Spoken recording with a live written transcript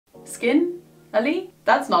Skin-ally?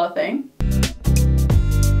 That's not a thing.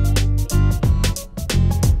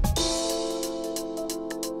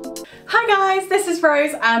 Hi guys, this is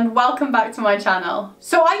Rose and welcome back to my channel.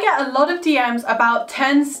 So I get a lot of DMs about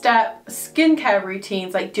 10-step skincare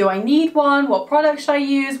routines, like do I need one, what products should I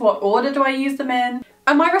use, what order do I use them in?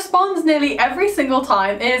 And my response nearly every single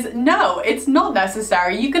time is no, it's not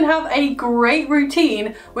necessary. You can have a great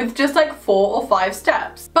routine with just like 4 or 5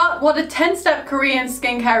 steps. But what a 10-step Korean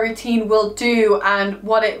skincare routine will do, and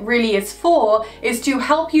what it really is for, is to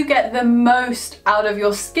help you get the most out of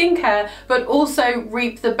your skincare, but also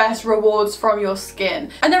reap the best rewards from your skin.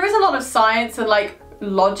 And there is a lot of science and like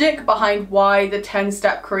logic behind why the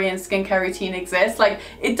 10-step Korean skincare routine exists. Like,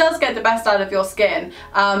 it does get the best out of your skin,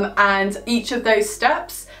 and each of those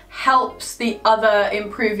steps helps the other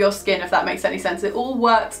improve your skin, if that makes any sense. It all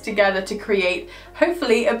works together to create,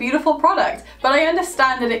 hopefully, a beautiful product. But I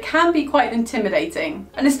understand that it can be quite intimidating,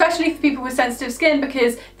 and especially for people with sensitive skin,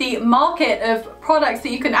 because the market of products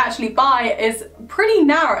that you can actually buy is pretty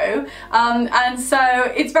narrow, and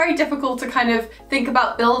so it's very difficult to kind of think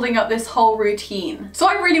about building up this whole routine. So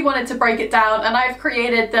I really wanted to break it down, and I've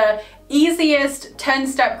created the easiest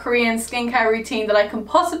 10-step Korean skincare routine that I can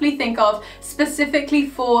possibly think of, specifically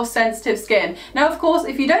for sensitive skin. Now, of course,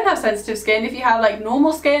 if you don't have sensitive skin, if you have like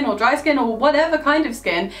normal skin or dry skin or whatever kind of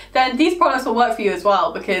skin, then these products will work for you as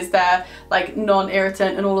well, because they're like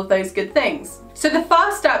non-irritant and all of those good things. So the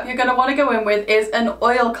first step you're going to want to go in with is an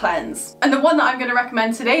oil cleanse. And the one that I'm going to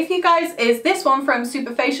recommend today for you guys is this one from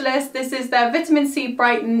Superfacialist. This is their Vitamin C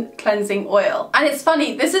Brighten Cleansing Oil. And it's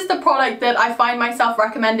funny, this is the product that I find myself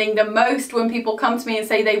recommending the most when people come to me and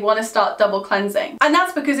say they want to start double cleansing. And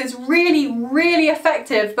that's because it's really, really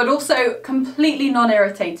effective, but also completely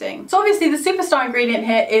non-irritating. So obviously the superstar ingredient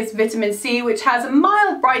here is vitamin C, which has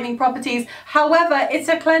mild brightening properties. However, it's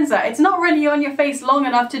a cleanser. It's not really on your face long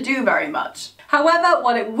enough to do very much. However,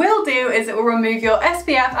 what it will do is it will remove your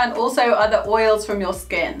SPF and also other oils from your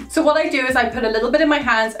skin. So what I do is I put a little bit in my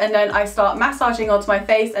hands, and then I start massaging onto my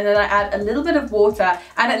face, and then I add a little bit of water,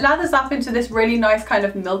 and it lathers up into this really nice kind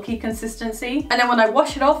of milky consistency. And then when I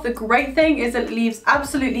wash it off, the great thing is it leaves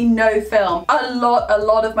absolutely no film. A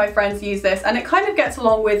lot of my friends use this, and it kind of gets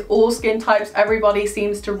along with all skin types. Everybody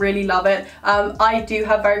seems to really love it. I do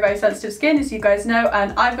have very, very sensitive skin, as you guys know,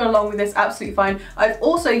 and I've got along with this absolutely fine. I've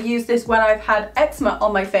also used this when I've had eczema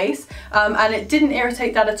on my face, and it didn't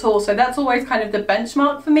irritate that at all. So that's always kind of the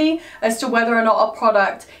benchmark for me as to whether or not a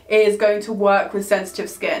product is going to work with sensitive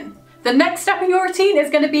skin. The next step in your routine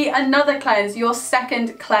is going to be another cleanse, your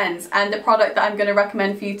second cleanse, and the product that I'm going to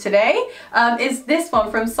recommend for you today is this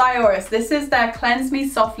one from Cyoris. This is their Cleanse Me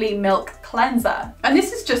Softly Milk Cleanser, and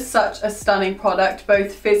this is just such a stunning product,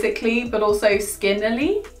 both physically but also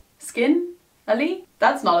skin-ally? Skin-ally?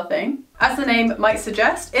 That's not a thing. As the name might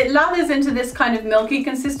suggest, it lathers into this kind of milky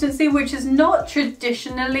consistency, which is not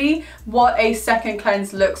traditionally what a second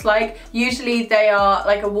cleanse looks like. Usually they are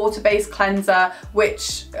like a water-based cleanser,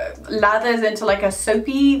 which lathers into like a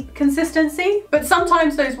soapy consistency. But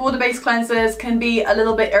sometimes those water-based cleansers can be a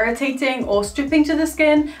little bit irritating or stripping to the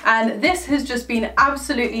skin, and this has just been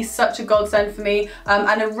absolutely such a godsend for me,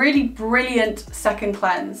 and a really brilliant second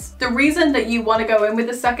cleanse. The reason that you want to go in with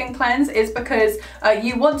a second cleanse is because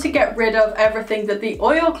you want to get rid of everything that the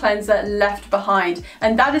oil cleanser left behind,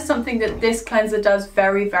 and that is something that this cleanser does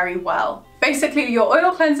very, very well. Basically, your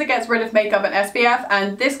oil cleanser gets rid of makeup and SPF,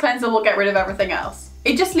 and this cleanser will get rid of everything else.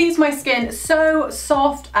 It just leaves my skin so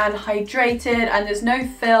soft and hydrated, and there's no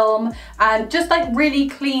film, and just like really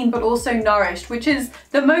clean but also nourished, which is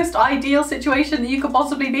the most ideal situation that you could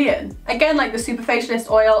possibly be in. Again, like the Superfacialist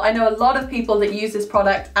oil, I know a lot of people that use this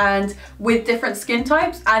product and with different skin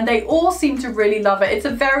types, and they all seem to really love it. It's a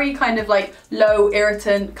very kind of like low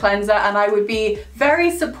irritant cleanser, and I would be very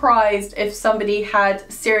surprised if somebody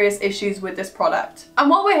had serious issues with this product. And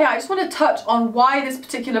while we're here, I just want to touch on why this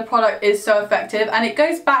particular product is so effective, and it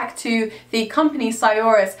goes back to the company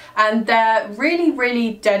Cyoris, and they're really,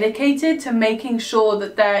 really dedicated to making sure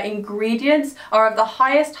that their ingredients are of the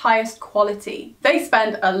highest quality. They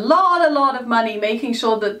spend a lot of money making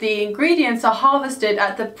sure that the ingredients are harvested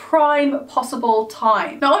at the prime possible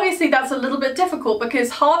time. Now obviously that's a little bit difficult because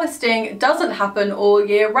harvesting doesn't happen all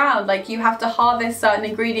year round. Like, you have to harvest certain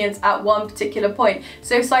ingredients at one particular point.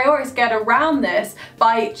 So Cyoris get around this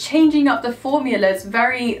by changing up the formulas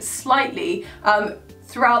very slightly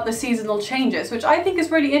throughout the seasonal changes, which I think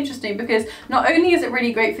is really interesting, because not only is it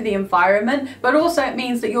really great for the environment, but also it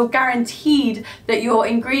means that you're guaranteed that your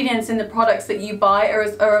ingredients in the products that you buy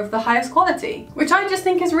are of the highest quality, which I just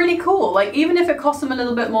think is really cool. Like, even if it costs them a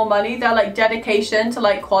little bit more money, their like dedication to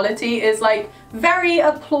like quality is like very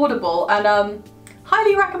applaudable and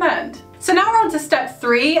highly recommend. So now we're on to step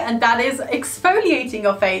 3, and that is exfoliating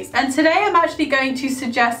your face. And today I'm actually going to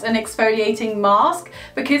suggest an exfoliating mask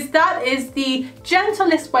because that is the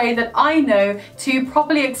gentlest way that I know to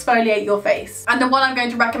properly exfoliate your face. And the one I'm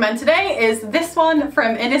going to recommend today is this one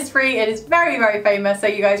from Innisfree. It is very, very famous, so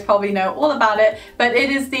you guys probably know all about it, but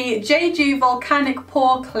it is the Jeju Volcanic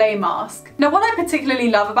Pore Clay Mask. Now what I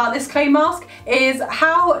particularly love about this clay mask is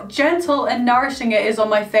how gentle and nourishing it is on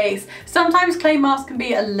my face. Sometimes clay masks can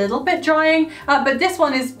be a little bit drying, but this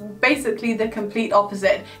one is basically the complete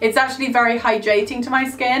opposite. It's actually very hydrating to my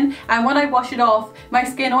skin, and when I wash it off, my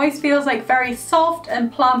skin always feels like very soft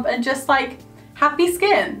and plump and just like happy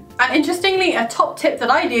skin. And interestingly, a top tip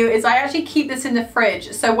that I do is I actually keep this in the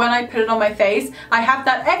fridge, so when I put it on my face, I have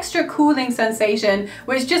that extra cooling sensation,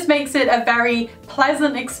 which just makes it a very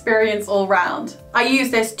pleasant experience all round. I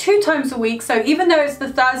use this 2 times a week, so even though it's the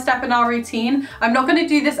 3rd step in our routine, I'm not going to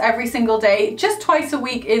do this every single day, just twice a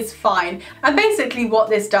week is fine. And basically what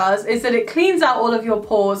this does is that it cleans out all of your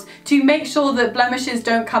pores to make sure that blemishes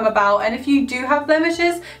don't come about, and if you do have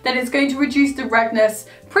blemishes, then it's going to reduce the redness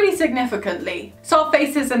pretty significantly. So our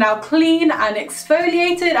faces are now clean and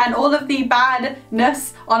exfoliated, and all of the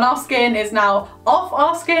badness on our skin is now off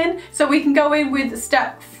our skin, so we can go in with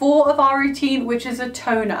step 4 of our routine, which is a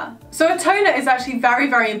toner. So a toner is actually very,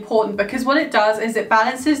 very important because what it does is it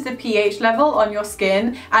balances the pH level on your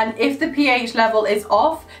skin, and if the pH level is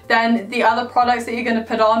off, then the other products that you're going to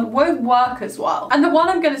put on won't work as well. And the one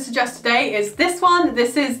I'm going to suggest today is this one.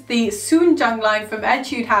 This is the Soonjung line from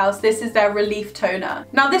Etude House. This is their Relief Toner.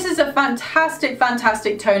 Now this is a fantastic,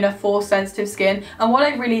 fantastic toner for sensitive skin, and what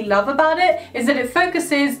I really love about it is that it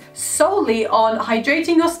focuses solely on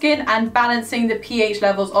hydrating your skin and balancing the pH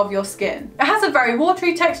levels of your skin. It has a very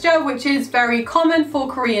watery texture, which is very common for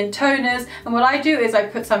Korean toners, and what I do is I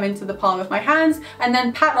put some into the palm of my hands and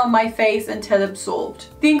then pat on my face until absorbed.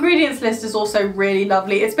 The ingredients list is also really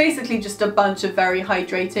lovely. It's basically just a bunch of very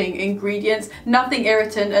hydrating ingredients, nothing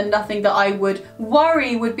irritant and nothing that I would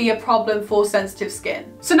worry would be a problem for sensitive skin.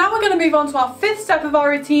 So now we're going to move on to our 5th step of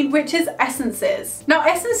our routine, which is essences. Now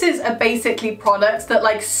essences are basically products that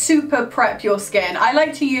like super prep your skin. I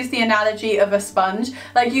like to use the analogy of a sponge.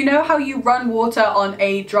 Like, you know how you run water on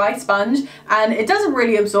a dry sponge and it doesn't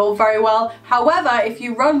really absorb very well. However, if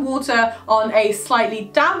you run water on a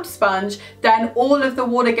slightly damp sponge, then all of the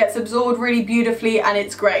water gets absorbed really beautifully and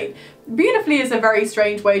it's great. Beautifully is a very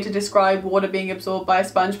strange way to describe water being absorbed by a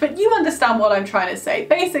sponge, but you understand what I'm trying to say.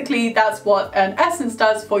 Basically, that's what an essence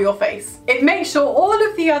does for your face. It makes sure all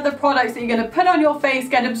of the other products that you're going to put on your face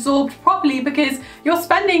get absorbed properly because you're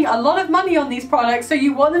spending a lot of money on these products, so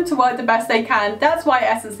you want them to work the best they can. That's why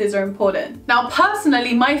essences are important. Now,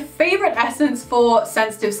 personally, my favorite essence for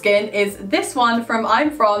sensitive skin is this one from I'm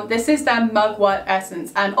From. This is their Mugwort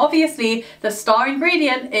essence, and obviously the star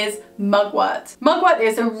ingredient is mugwort. Mugwort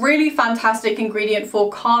is a really fantastic ingredient for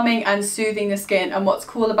calming and soothing the skin, and what's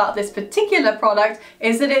cool about this particular product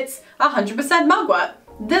is that it's 100% mugwort.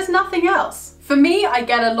 There's nothing else. For me, I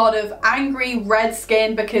get a lot of angry red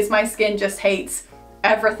skin because my skin just hates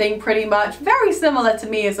everything pretty much, very similar to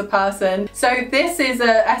me as a person. So this is an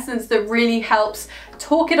essence that really helps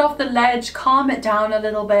talk it off the ledge, calm it down a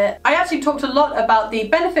little bit. I actually talked a lot about the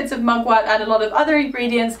benefits of mugwort and a lot of other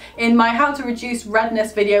ingredients in my how to reduce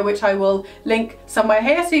redness video, which I will link somewhere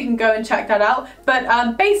here so you can go and check that out.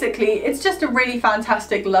 But basically it's just a really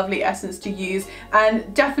fantastic, lovely essence to use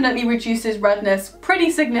and definitely reduces redness pretty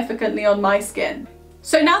significantly on my skin.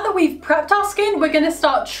 So now that we've prepped our skin, we're going to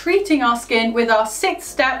start treating our skin with our 6th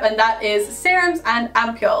step, and that is serums and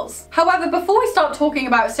ampules. However, before we start talking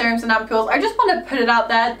about serums and ampules, I just want to put it out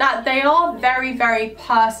there that they are very, very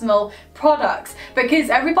personal products because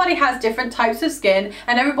everybody has different types of skin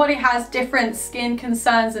and everybody has different skin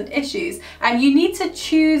concerns and issues, and you need to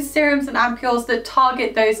choose serums and ampules that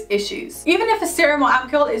target those issues. Even if a serum or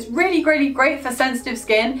ampule is really, really great for sensitive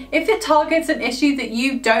skin, if it targets an issue that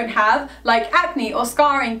you don't have, like acne or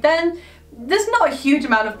scarring, then there's not a huge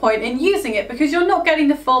amount of point in using it because you're not getting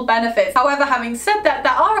the full benefits. However, having said that,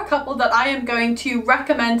 there are a couple that I am going to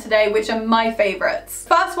recommend today which are my favorites.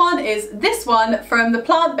 First one is this one from the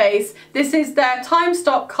Plant Base. This is their Time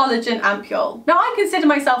Stop Collagen Ampule. Now, I consider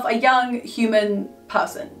myself a young human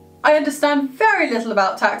person. I understand very little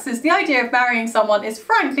about taxes. The idea of marrying someone is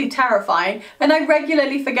frankly terrifying, and I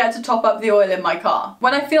regularly forget to top up the oil in my car.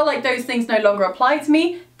 When I feel like those things no longer apply to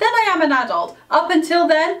me, then I am an adult. Up until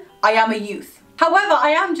then, I am a youth. However,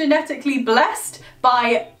 I am genetically blessed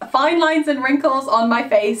by fine lines and wrinkles on my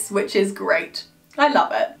face, which is great. I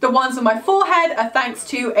love it. The ones on my forehead are thanks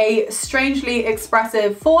to a strangely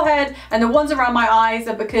expressive forehead, and the ones around my eyes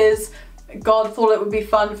are because God thought it would be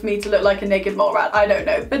fun for me to look like a naked mole rat. I don't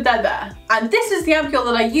know, but they're there. And this is the ampule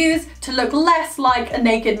that I use to look less like a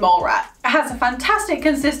naked mole rat. It has a fantastic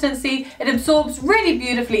consistency, it absorbs really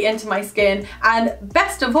beautifully into my skin, and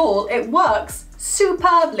best of all, it works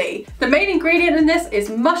superbly. The main ingredient in this is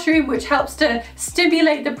mushroom, which helps to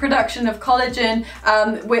stimulate the production of collagen,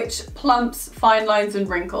 which plumps fine lines and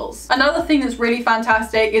wrinkles. Another thing that's really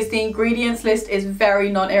fantastic is the ingredients list is very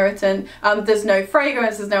non-irritant. There's no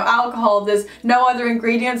fragrance, there's no alcohol, there's no other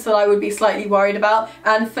ingredients that I would be slightly worried about,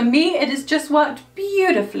 and for me it has just worked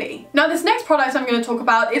beautifully. Now this next product I'm going to talk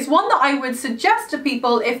about is one that I would suggest to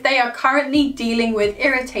people if they are currently dealing with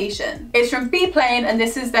irritation. It's from Be Plain, and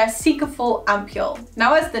this is their Seekerful Ampule.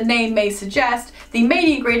 Now, as the name may suggest, the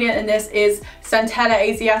main ingredient in this is Centella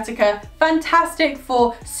asiatica, fantastic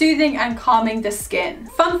for soothing and calming the skin.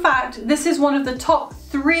 Fun fact, this is one of the top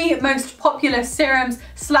 3 most popular serums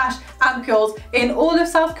slash ampules in all of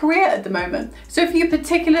South Korea at the moment. So if you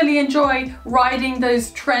particularly enjoy riding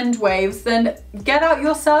those trend waves, then get out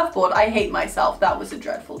your surfboard. I hate myself, that was a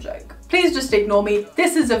dreadful joke. Please just ignore me.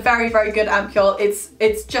 This is a very, very good ampule.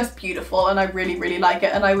 It's just beautiful, and I really, really like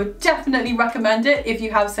it, and I would definitely recommend it if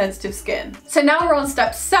you have sensitive skin. So now we're on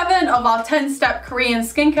step 7 of our 10-step Korean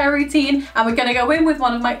skincare routine, and we're gonna go in with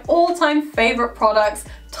one of my all-time favorite products,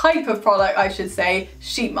 type of product I should say,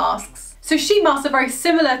 sheet masks. So sheet masks are very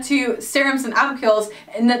similar to serums and ampules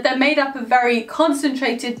in that they're made up of very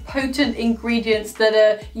concentrated, potent ingredients that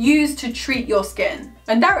are used to treat your skin.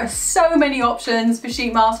 And there are so many options for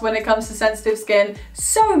sheet masks when it comes to sensitive skin,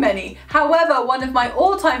 so many. However, one of my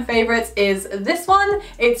all-time favorites is this one.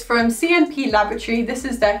 It's from CNP Laboratory. This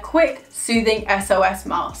is their Quick Soothing SOS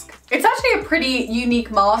Mask. It's actually a pretty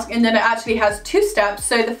unique mask in that it actually has 2 steps.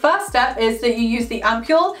 So the first step is that you use the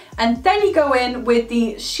ampule and then you go in with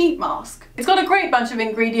the sheet mask. It's got a great bunch of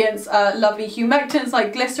ingredients, lovely humectants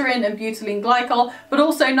like glycerin and butylene glycol, but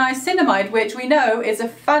also niacinamide, which we know is a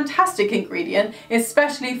fantastic ingredient,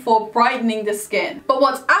 especially for brightening the skin. But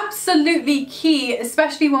what's absolutely key,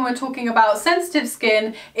 especially when we're talking about sensitive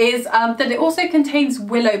skin, is that it also contains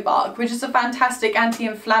willow bark, which is a fantastic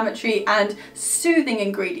anti-inflammatory and soothing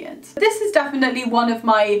ingredient. This is definitely one of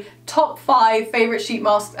my top 5 favorite sheet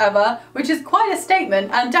masks ever, which is quite a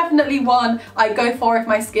statement and definitely one I go for if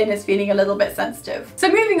my skin is feeling a little bit sensitive. So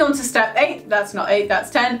moving on to step 8, that's not 8,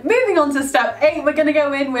 that's 10. Moving on to step 8, we're gonna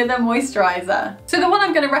go in with a moisturizer. So the one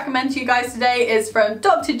I'm gonna recommend to you guys today is from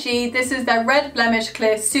Dr. G. This is their Red Blemish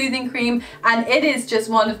Clear Soothing Cream, and it is just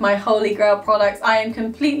one of my holy grail products. I am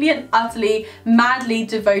completely and utterly, madly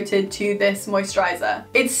devoted to this moisturizer.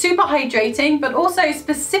 It's super hydrating, but also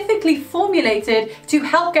specifically formulated to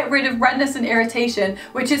help get rid of redness and irritation,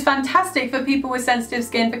 which is fantastic for people with sensitive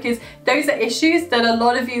skin because those are issues that a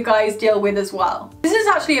lot of you guys deal with as well. This is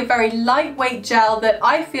actually a very lightweight gel that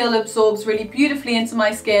I feel absorbs really beautifully into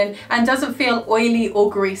my skin and doesn't feel oily or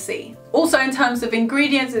greasy. Also, in terms of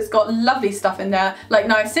ingredients, it's got lovely stuff in there, like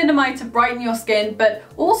niacinamide to brighten your skin, but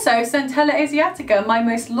also Centella asiatica, my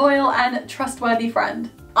most loyal and trustworthy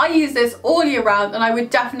friend. I use this all year round, and I would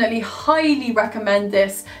definitely highly recommend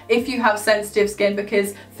this if you have sensitive skin,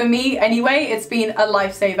 because for me anyway, it's been a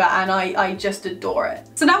lifesaver and I just adore it.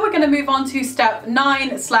 So now we're going to move on to step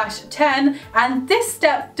 9/10, and this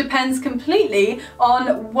step depends completely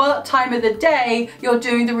on what time of the day you're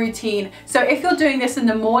doing the routine. So if you're doing this in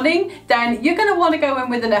the morning, then you're going to want to go in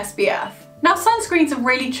with an SPF. Now, sunscreens are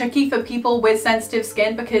really tricky for people with sensitive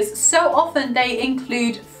skin because so often they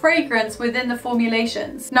include fragrance within the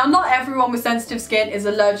formulations. Now, not everyone with sensitive skin is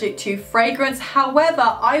allergic to fragrance.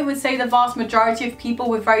 However, I would say the vast majority of people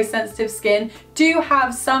with very sensitive skin do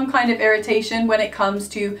have some kind of irritation when it comes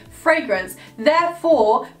to fragrance.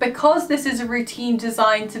 Therefore, because this is a routine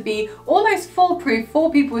designed to be almost foolproof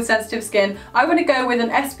for people with sensitive skin, I want to go with an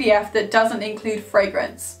SPF that doesn't include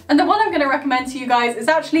fragrance. And the one I'm going to recommend to you guys is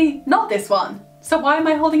actually not this one. So why am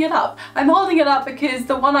I holding it up? I'm holding it up because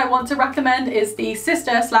the one I want to recommend is the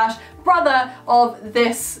sister slash brother of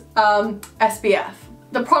this SPF.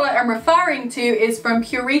 The product I'm referring to is from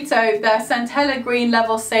Purito, their Centella Green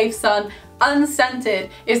Level Safe Sun Unscented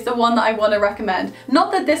is the one that I want to recommend.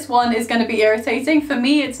 Not that this one is going to be irritating. For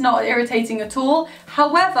me, it's not irritating at all.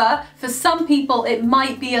 However, for some people, it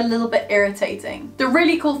might be a little bit irritating. The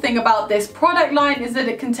really cool thing about this product line is that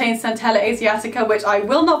it contains Centella asiatica, which I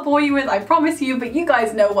will not bore you with, I promise you, but you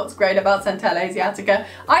guys know what's great about Centella asiatica.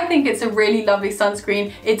 I think it's a really lovely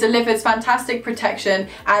sunscreen. It delivers fantastic protection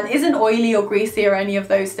and isn't oily or greasy or any of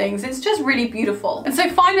those things. It's just really beautiful. And so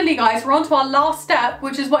finally, guys, we're on to our last step,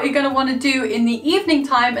 which is what you're going to want to do in the evening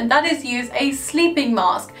time, and that is use a sleeping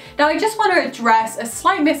mask. Now I just want to address a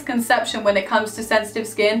slight misconception when it comes to sensitive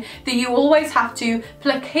skin, that you always have to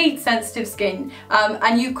placate sensitive skin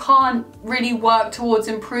and you can't really work towards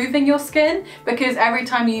improving your skin, because every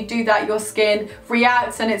time you do that your skin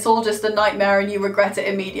reacts and it's all just a nightmare and you regret it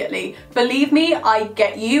immediately. Believe me, I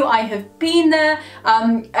get you, I have been there.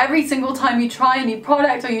 Every single time you try a new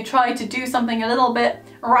product or you try to do something a little bit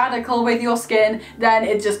radical with your skin, then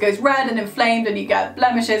it just goes red and inflamed and you get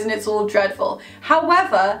blemishes and it's all dreadful.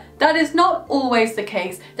 However, that is not always the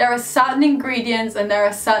case. There are certain ingredients and there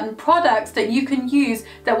are certain products that you can use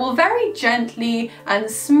that will very gently and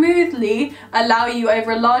smoothly allow you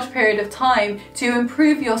over a large period of time to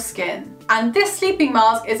improve your skin. And this sleeping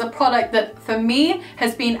mask is a product that for me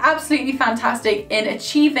has been absolutely fantastic in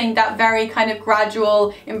achieving that very kind of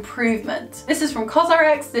gradual improvement. This is from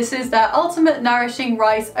CosRx. This is their Ultimate Nourishing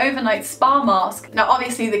Rice Overnight Spa Mask. Now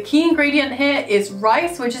obviously the key ingredient here is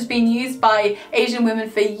rice, which has been used by Asian women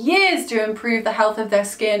for years to improve the health of their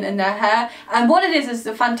skin and their hair. And what it is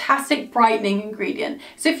a fantastic brightening ingredient.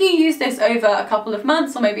 So if you use this over a couple of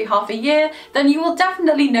months or maybe half a year, then you will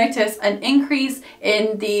definitely notice an increase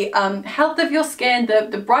in the health of your skin,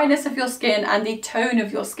 the brightness of your skin and the tone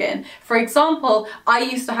of your skin. For example, I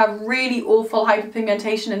used to have really awful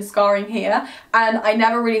hyperpigmentation and scarring here, and I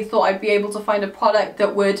never really thought I'd be able to find a product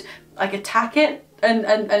that would like attack it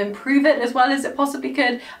and improve it as well as it possibly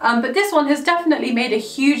could. But this one has definitely made a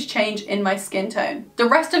huge change in my skin tone. The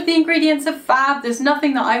rest of the ingredients are fab. There's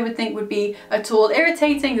nothing that I would think would be at all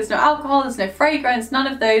irritating. There's no alcohol, there's no fragrance, none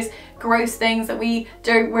of those gross things that we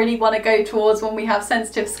don't really want to go towards when we have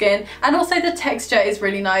sensitive skin. And also the texture is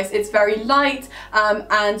really nice. It's very light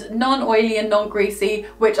and non-oily and non-greasy,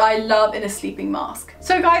 which I love in a sleeping mask.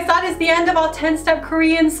 So guys, that is the end of our 10-step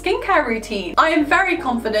Korean skincare routine. I am very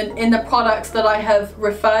confident in the products that I have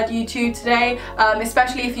referred you to today,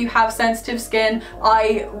 especially if you have sensitive skin.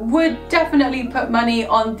 I would definitely put money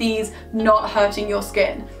on these not hurting your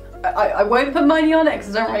skin. I won't put money on it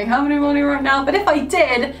because I don't really have any money right now, but if I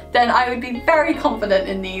did, then I would be very confident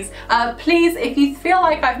in these. Please, if you feel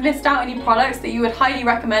like I've missed out any products that you would highly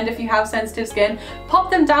recommend if you have sensitive skin,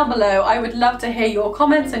 pop them down below. I would love to hear your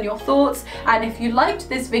comments and your thoughts, and if you liked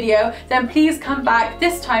this video, then please come back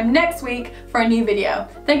this time next week for a new video.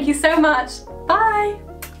 Thank you so much. Bye!